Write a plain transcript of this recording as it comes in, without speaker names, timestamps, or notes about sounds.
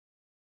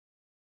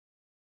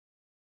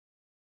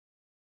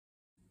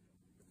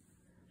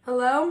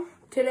Hello,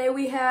 today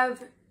we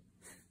have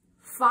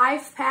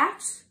 5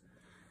 packs,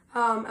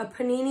 a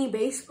Panini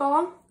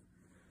Baseball,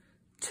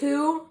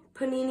 2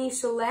 Panini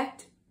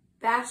Select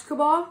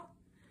Basketball,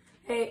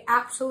 a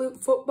Absolute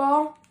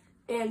Football,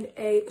 and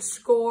a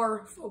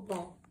Score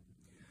Football.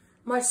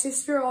 My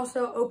sister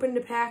also opened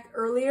a pack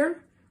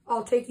earlier.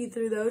 I'll take you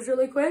through those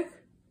really quick.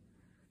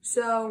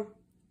 So,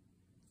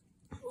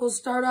 we'll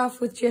start off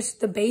with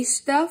just the base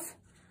stuff.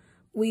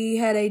 We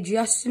had a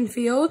Justin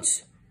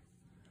Fields,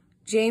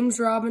 James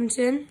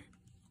Robinson,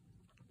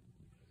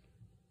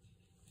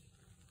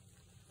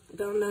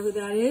 don't know who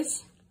that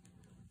is,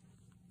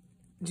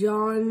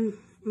 John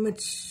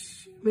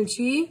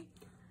Mechie,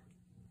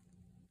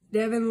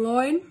 Devin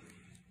Lloyd,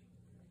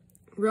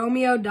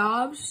 Romeo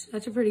Doubs,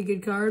 that's a pretty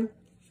good card,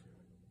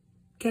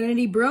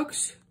 Kennedy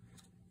Brooks,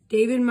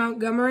 David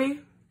Montgomery,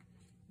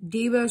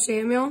 Deebo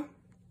Samuel,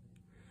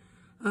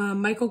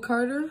 Michael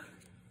Carter,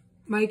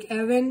 Mike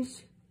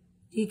Evans,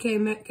 DK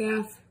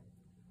Metcalf,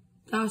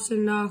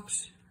 Dawson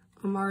Knox,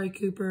 Amari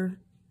Cooper,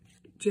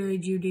 Jerry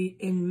Jeudy,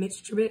 and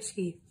Mitch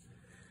Trubisky.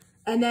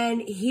 And then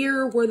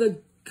here were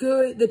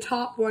the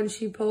top ones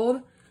she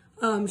pulled.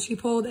 She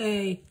pulled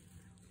a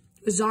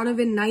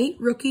Zonovan Knight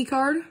rookie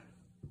card,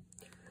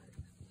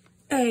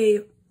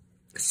 a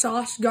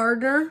Sauce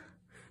Gardner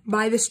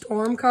by the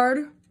Storm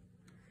card,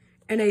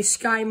 and a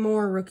Sky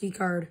Moore rookie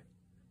card.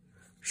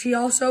 She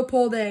also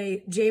pulled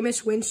a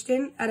Jameis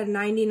Winston at a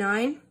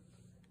 99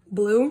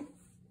 blue.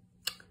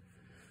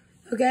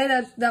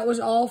 Okay, that was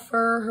all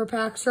for her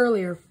packs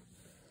earlier.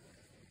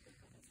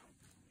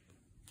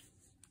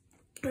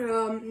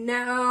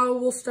 Now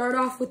we'll start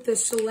off with the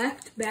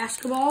Select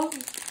Basketball.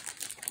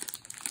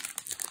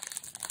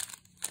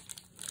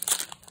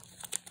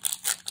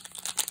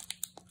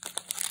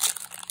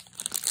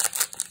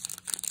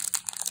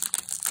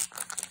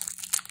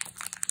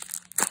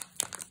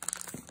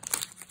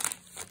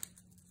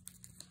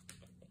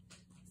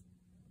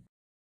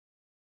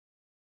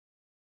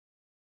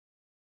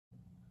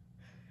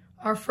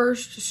 Our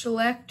first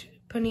Select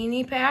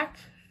Panini pack,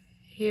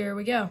 here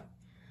we go.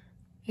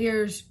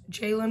 Here's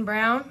Jaylen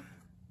Brown,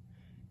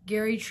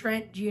 Gary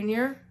Trent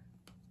Jr.,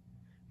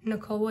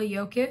 Nikola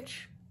Jokic,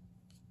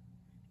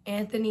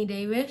 Anthony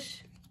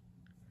Davis,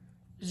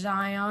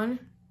 Zion,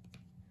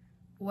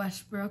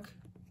 Westbrook,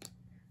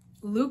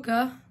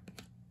 Luka,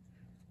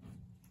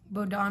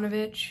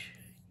 Bogdanovic,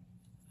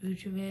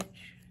 Vucevic,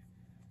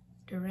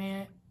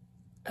 Durant.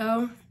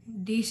 Oh,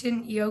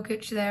 decent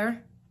Jokic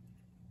there.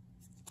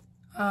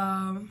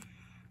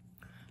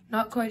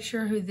 Not quite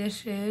sure who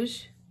this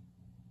is.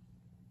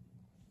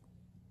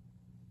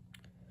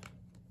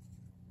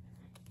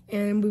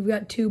 And we've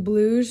got 2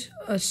 blues,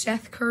 a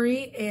Seth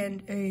Curry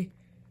and a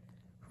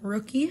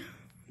rookie.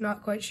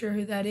 Not quite sure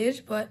who that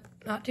is, but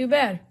not too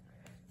bad.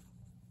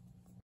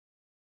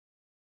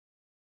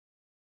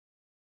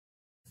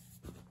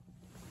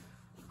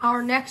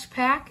 Our next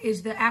pack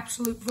is the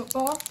Absolute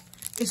Football.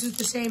 This is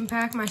the same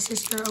pack my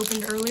sister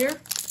opened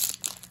earlier.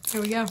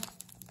 Here we go.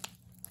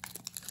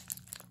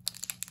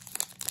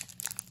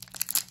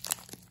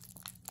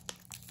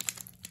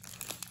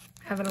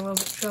 Having a little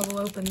bit of trouble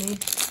opening these.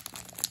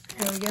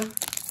 There we go.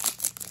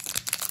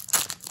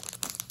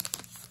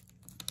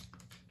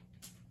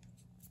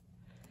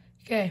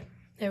 Okay,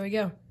 there we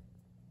go.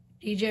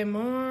 DJ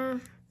Moore.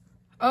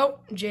 Oh,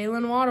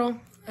 Jalen Waddle.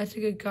 That's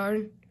a good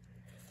card.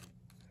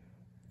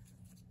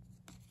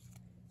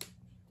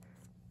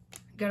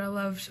 Gotta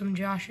love some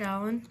Josh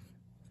Allen.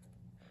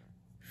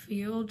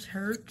 Fields,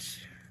 Hurts.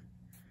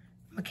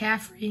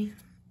 McCaffrey.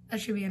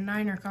 That should be a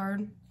Niner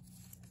card.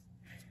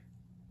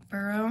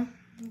 Burrow.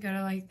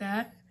 Gotta like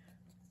that.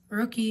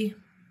 Rookie.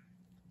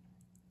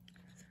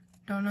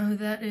 Don't know who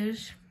that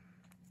is.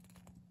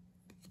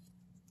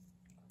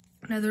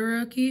 Another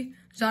rookie.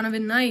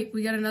 Zonovan Knight.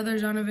 We got another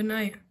Zonovan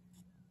Knight.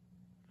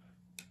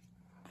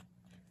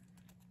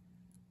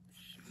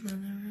 Some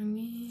other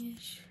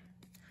rookies.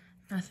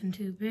 Nothing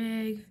too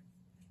big.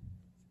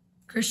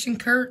 Christian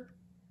Kirk.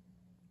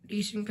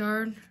 Decent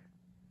card.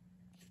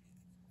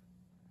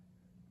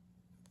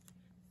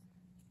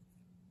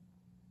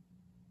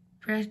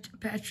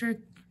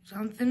 Patrick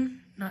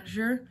something, not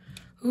sure.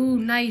 Ooh,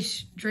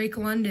 nice, Drake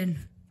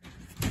London.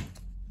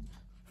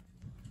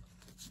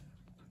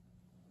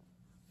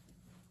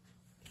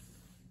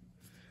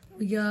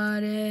 We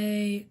got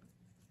a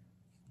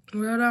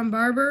Rodon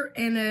Barber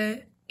and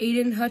a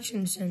Aiden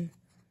Hutchinson.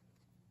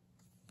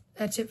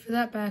 That's it for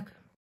that pack.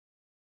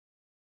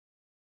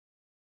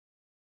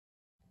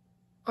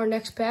 Our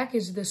next pack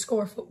is the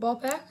Score Football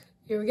pack.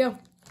 Here we go.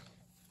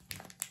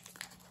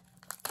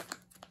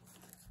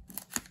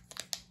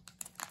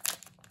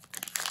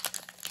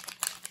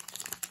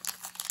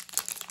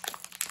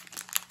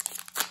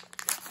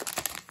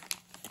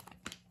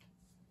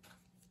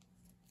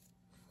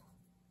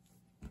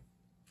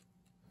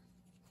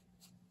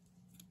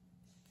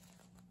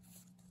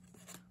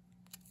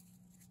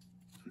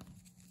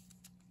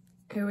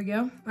 Here we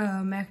go.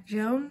 Mac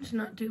Jones,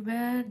 not too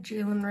bad.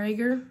 Jalen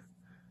Reagor.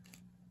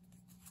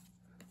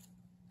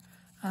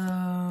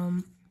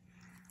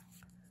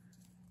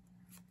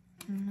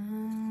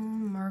 No.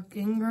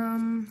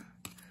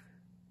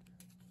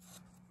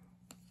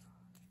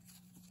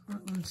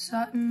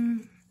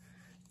 Sutton.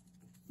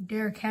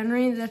 Derrick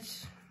Henry,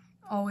 that's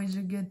always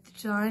a good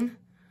sign.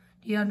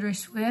 DeAndre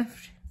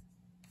Swift.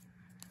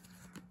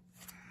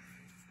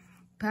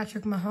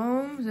 Patrick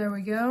Mahomes, there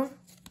we go.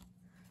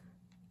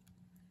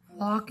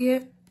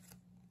 Lockett.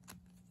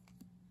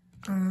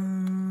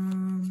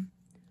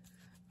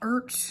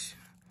 Ertz.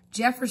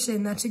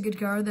 Jefferson, that's a good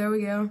card. There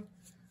we go.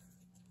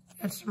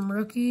 Got some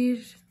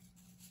rookies.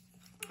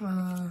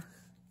 Dang,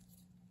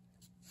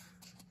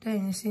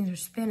 these things are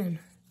spinning.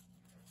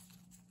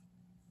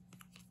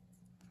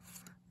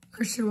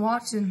 Christian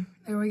Watson,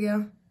 there we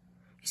go.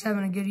 He's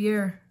having a good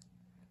year.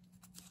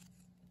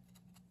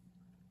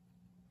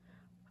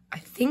 I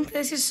think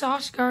this is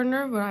Sauce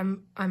Gardner, but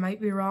I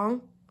might be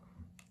wrong.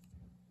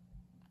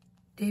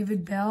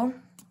 David Bell,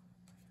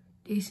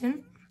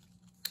 decent.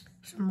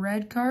 Some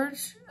red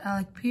cards.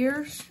 Alec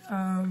Pierce,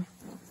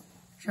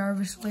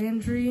 Jarvis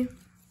Landry,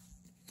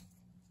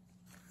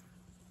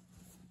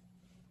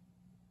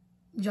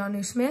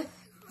 Jonnu Smith.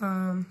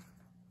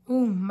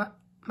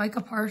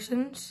 Micah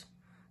Parsons.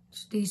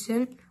 It's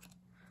decent.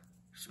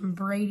 Some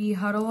Brady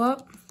Huddle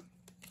Up.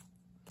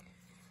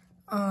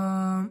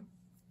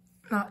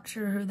 Not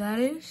sure who that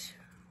is.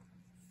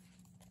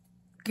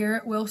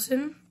 Garrett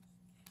Wilson.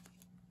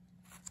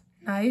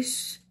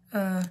 Nice.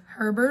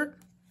 Herbert.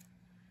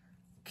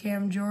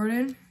 Cam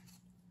Jordan.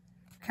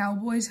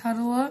 Cowboys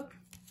Huddle Up.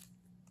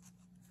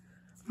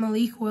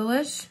 Malik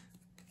Willis.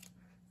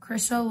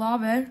 Chris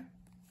Olave.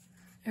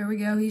 There we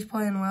go. He's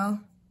playing well.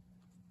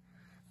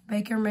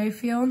 Baker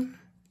Mayfield.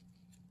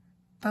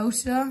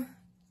 Bosa.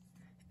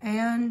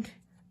 And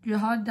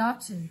Jahad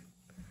Dotson.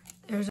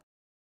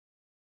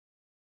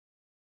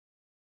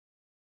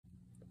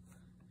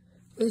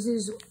 This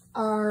is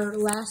our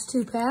last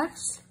two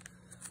packs.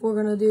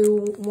 We're going to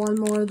do one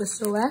more of the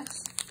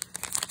selects.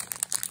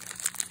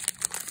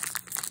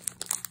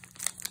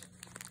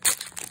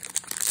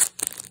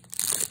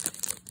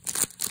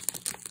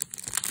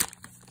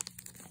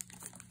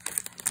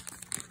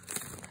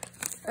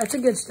 That's a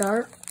good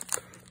start.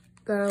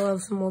 Gotta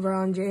love some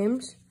LeBron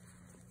James.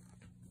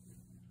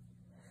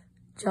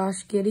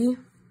 Josh Giddey.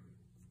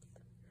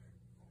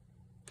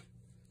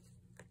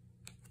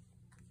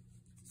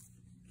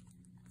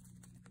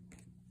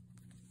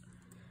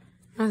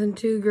 Nothing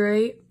too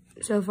great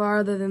so far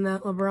other than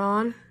that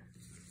LeBron.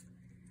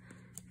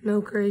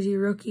 No crazy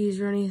rookies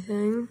or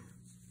anything.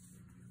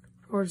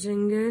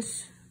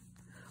 Porzingis.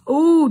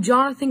 Oh,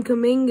 Jonathan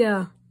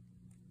Kuminga.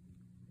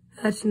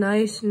 That's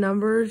nice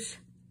numbers.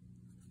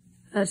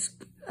 That's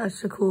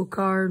a cool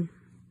card.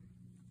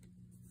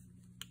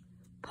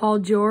 Paul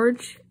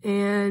George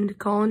and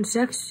Colin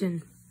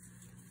Sexton.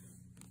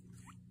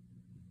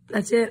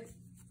 That's it.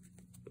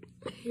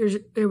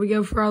 Here we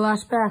go for our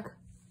last pack.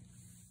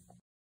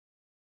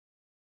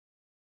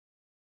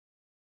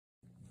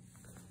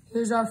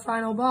 Here's our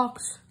final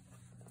box.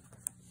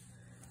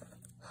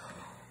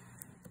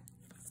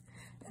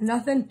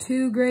 Nothing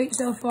too great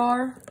so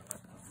far.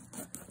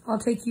 I'll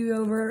take you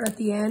over at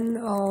the end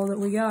all that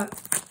we got.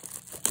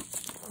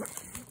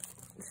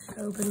 Let's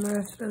open the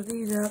rest of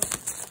these up.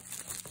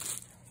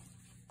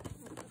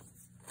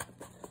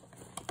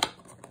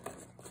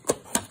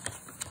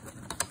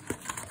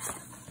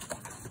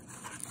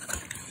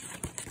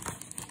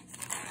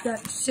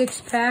 Got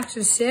 6 packs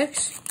of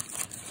 6.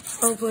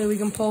 Hopefully we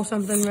can pull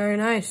something very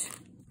nice.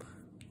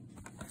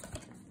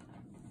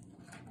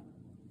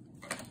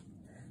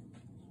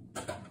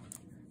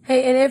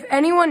 Hey, and if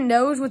anyone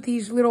knows what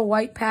these little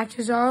white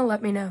patches are,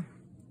 let me know.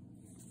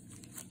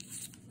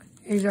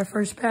 Here's our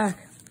first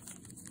pack.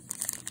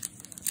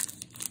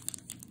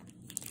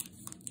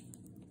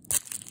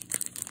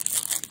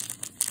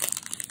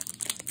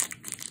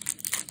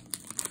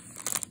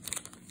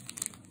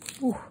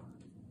 Ooh.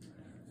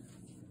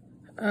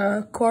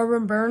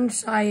 Corbin Burns,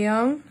 Cy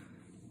Young.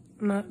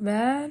 Not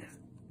bad.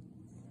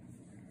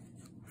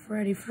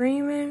 Freddie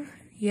Freeman,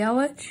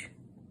 Yelich,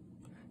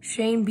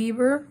 Shane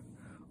Bieber.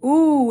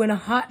 Ooh, and a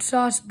hot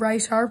sauce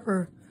Bryce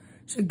Harper.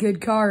 It's a good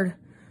card.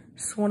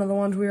 It's one of the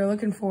ones we were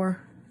looking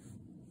for.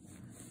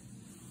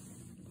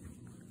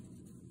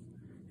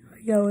 Here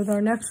we go with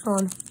our next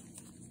one.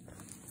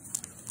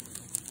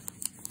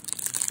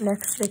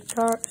 Next 6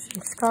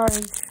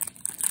 cards.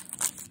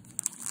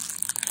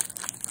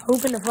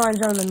 Hoping to find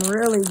something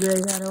really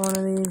great out of one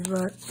of these,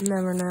 but you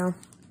never know.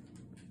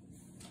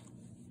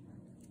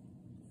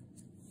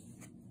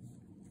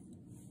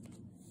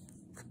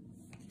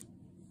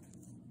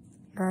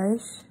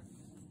 Nice.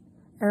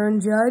 Aaron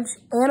Judge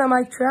and a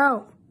Mike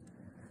Trout.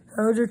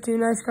 Those are 2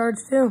 nice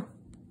cards too.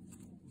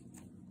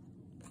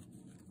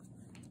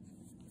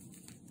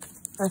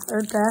 Our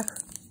third pack.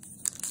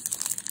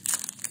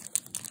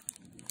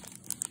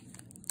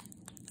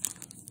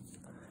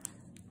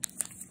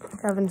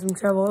 Having some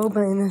trouble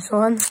opening this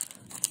one.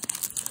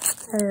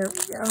 There we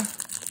go.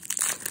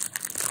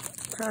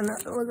 Try not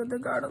to look at the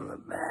card on the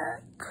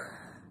back.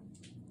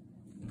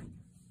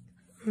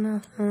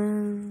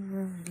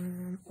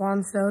 Nothing.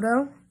 Juan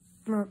Soto.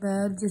 Not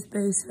bad, just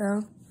base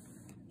though.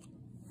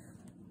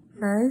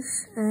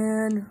 Nice.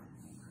 And,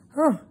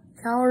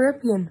 Cal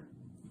Ripken.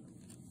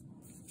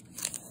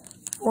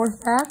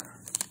 fourth pack.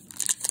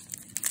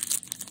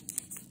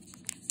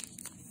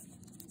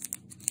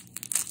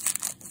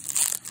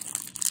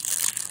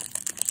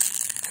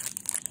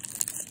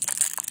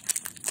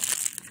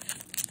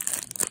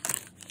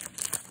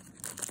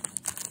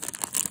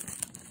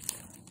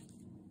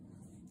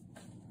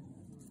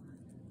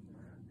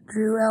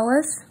 Drew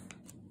Ellis,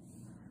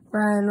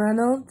 Ryan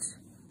Reynolds,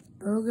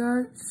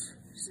 Bogarts,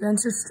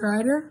 Spencer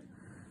Strider.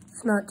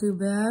 It's not too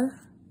bad.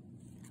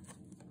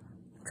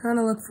 I'm trying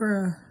to look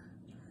for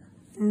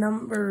a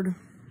numbered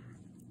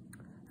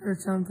or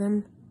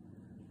something.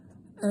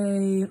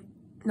 A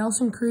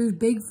Nelson Cruz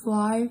Big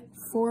Fly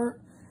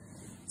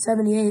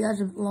 478. That's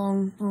a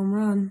long home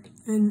run.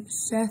 And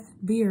Seth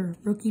Beer,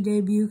 rookie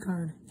debut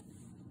card.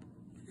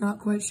 Not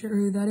quite sure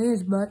who that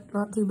is, but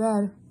not too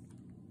bad.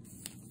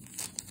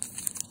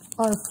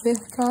 Our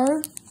fifth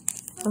card,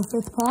 our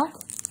fifth pack.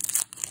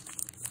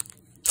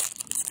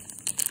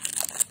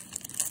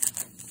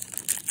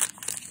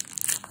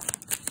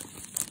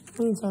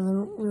 I need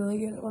something really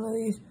good at one of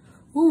these.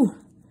 Ooh,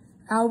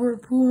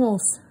 Albert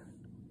Pujols.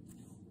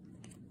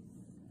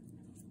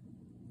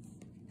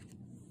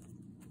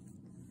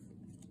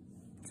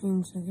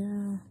 James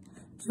Segura.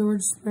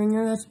 George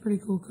Springer, that's a pretty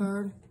cool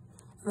card.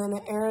 And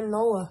then Aaron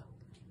Nola.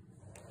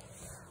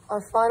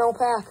 Our final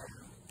pack.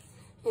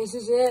 This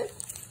is it.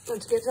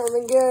 Let's get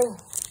something good.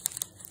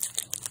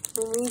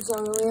 We need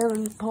something. We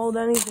haven't pulled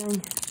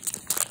anything.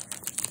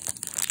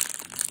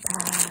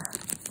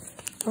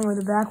 Oh,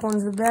 the back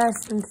one's the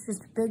best. It's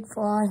just a big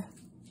fly.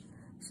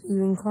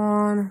 Stephen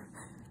Kwan,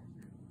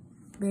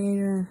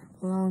 Bader,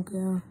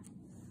 Blanco,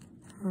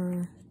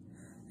 a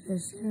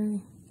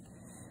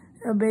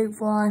big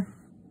fly.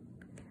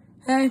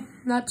 Hey,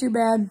 not too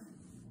bad.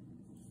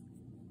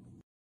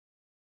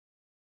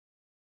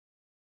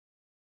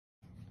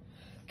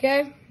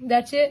 Okay,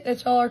 that's it.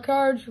 That's all our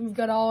cards. We've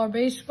got all our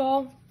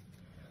baseball,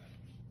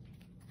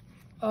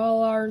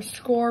 all our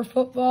score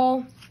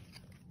football,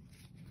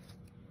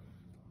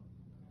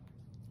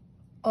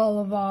 all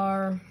of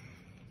our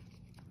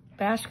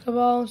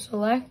basketball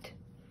select,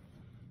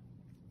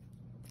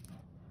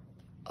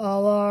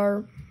 all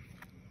our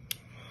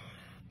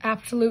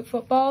absolute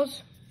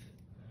footballs.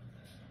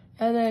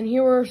 And then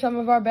here were some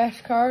of our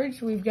best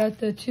cards. We've got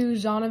the 2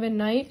 Zonovan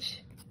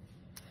Knights,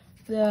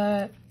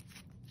 the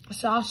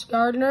Sauce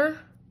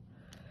Gardner,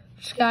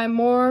 Sky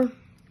Moore,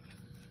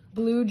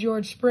 Blue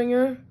George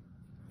Springer,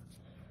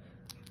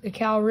 the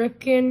Cal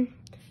Ripken,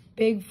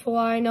 Big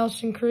Fly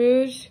Nelson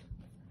Cruz,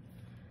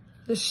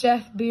 the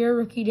Seth Beer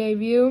rookie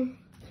debut,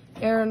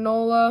 Aaron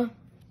Nola,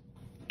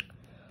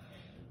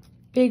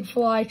 Big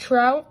Fly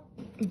Trout,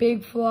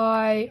 Big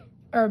Fly,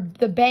 or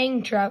the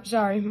Bang Trout,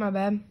 sorry, my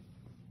bad.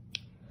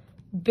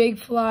 Big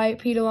Fly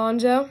Pete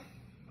Alonso,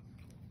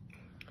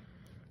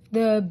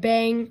 the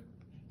Bang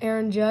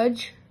Aaron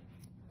Judge,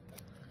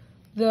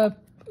 the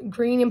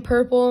green and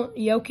purple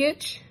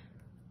Jokic,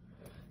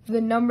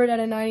 the numbered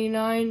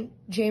 /99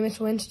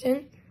 Jameis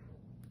Winston,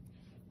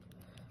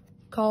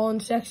 Colin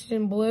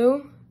Sexton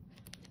blue,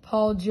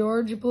 Paul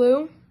George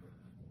blue,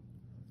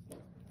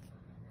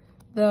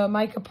 the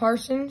Micah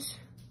Parsons,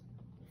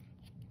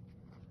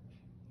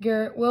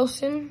 Garrett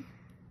Wilson,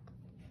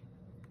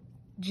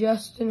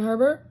 Justin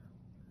Herbert,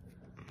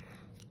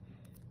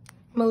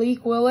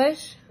 Malik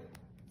Willis,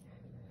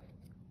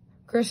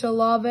 Chris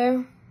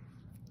Olave,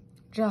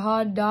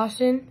 Jahad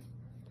Dawson,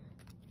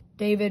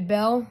 David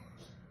Bell.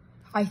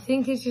 I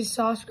think this is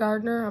Sauce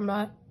Gardner. I'm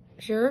not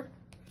sure.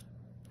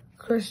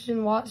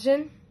 Christian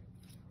Watson.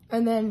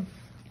 And then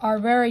our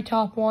very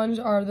top ones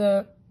are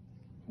the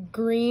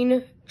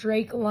green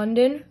Drake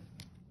London,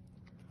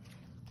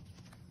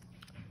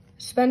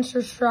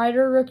 Spencer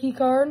Strider rookie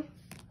card,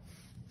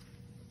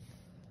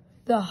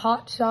 the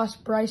Hot Sauce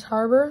Bryce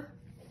Harper,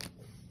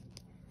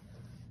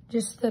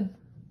 just the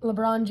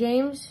LeBron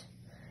James,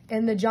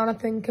 and the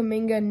Jonathan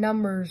Kuminga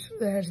numbers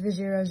that has the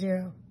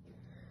 0-0.